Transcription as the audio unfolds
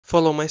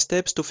Follow my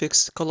steps to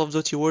fix Call of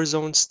Duty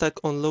Warzone stuck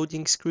on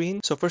loading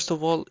screen. So first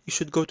of all, you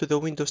should go to the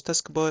Windows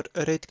taskbar,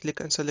 right click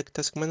and select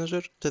Task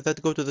Manager. After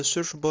that, go to the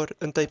search bar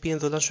and type in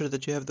the launcher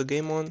that you have the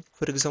game on,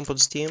 for example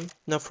Steam.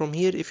 Now from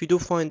here, if you do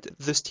find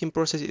the Steam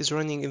process is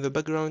running in the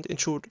background,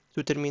 ensure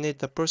to terminate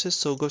the process,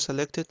 so go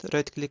select it,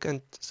 right click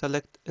and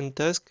select in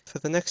task. For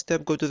the next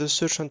step, go to the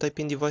search and type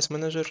in Device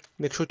Manager.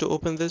 Make sure to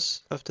open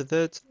this. After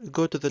that,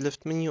 go to the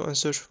left menu and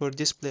search for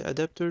display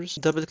adapters.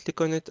 Double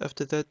click on it.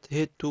 After that,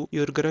 head to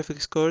your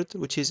graphics card,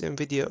 which is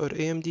NVIDIA or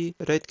AMD.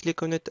 Right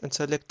click on it and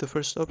select the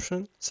first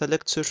option.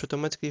 Select search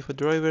automatically for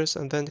drivers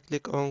and then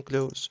click on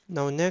close.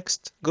 Now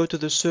next, go to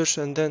the search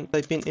and then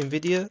type in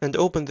NVIDIA and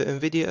open the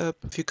NVIDIA app.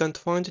 If you can't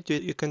find it,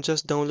 you can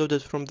just download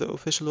it from the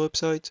official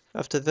website.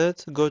 After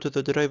that, go to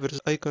the drivers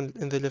icon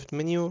in the left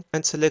menu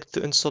and select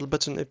the install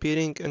button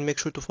appearing and make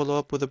sure to follow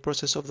up with the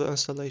process of the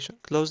installation.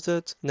 Close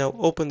that. Now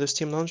open the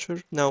Steam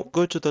launcher. Now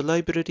go to the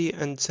library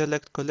and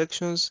select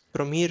collections.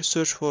 From here,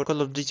 search for Call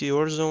of Duty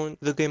Warzone.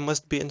 The game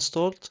must be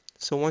installed.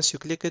 So once you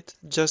click it,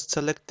 just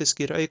select this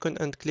gear icon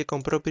and click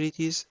on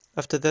properties.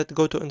 After that,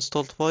 go to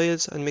installed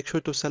files and make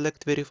sure to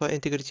select verify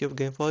integrity of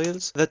game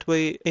files. That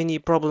way, any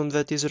problem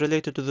that is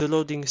related to the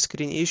loading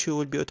screen issue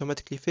will be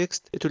automatically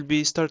fixed. It will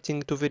be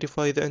starting to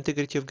verify the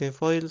integrity of game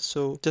files,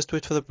 so just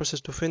wait for the process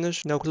to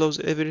finish. Now close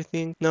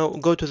everything. Now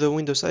go to the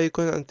Windows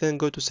icon and then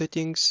go to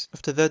settings.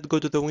 After that, go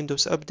to the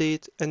Windows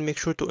update and make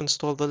sure to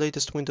install the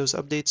latest Windows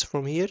updates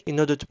from here in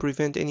order to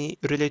prevent any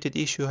related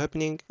issue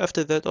happening.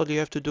 After that, all you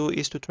have to do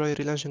is to try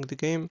relaunching the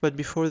game, but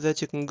before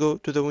that you can go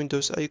to the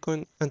Windows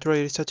icon and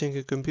try restarting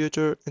your computer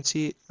and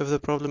see if the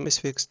problem is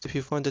fixed. If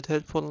you find it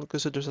helpful,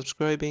 consider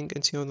subscribing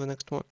and see you on the next one.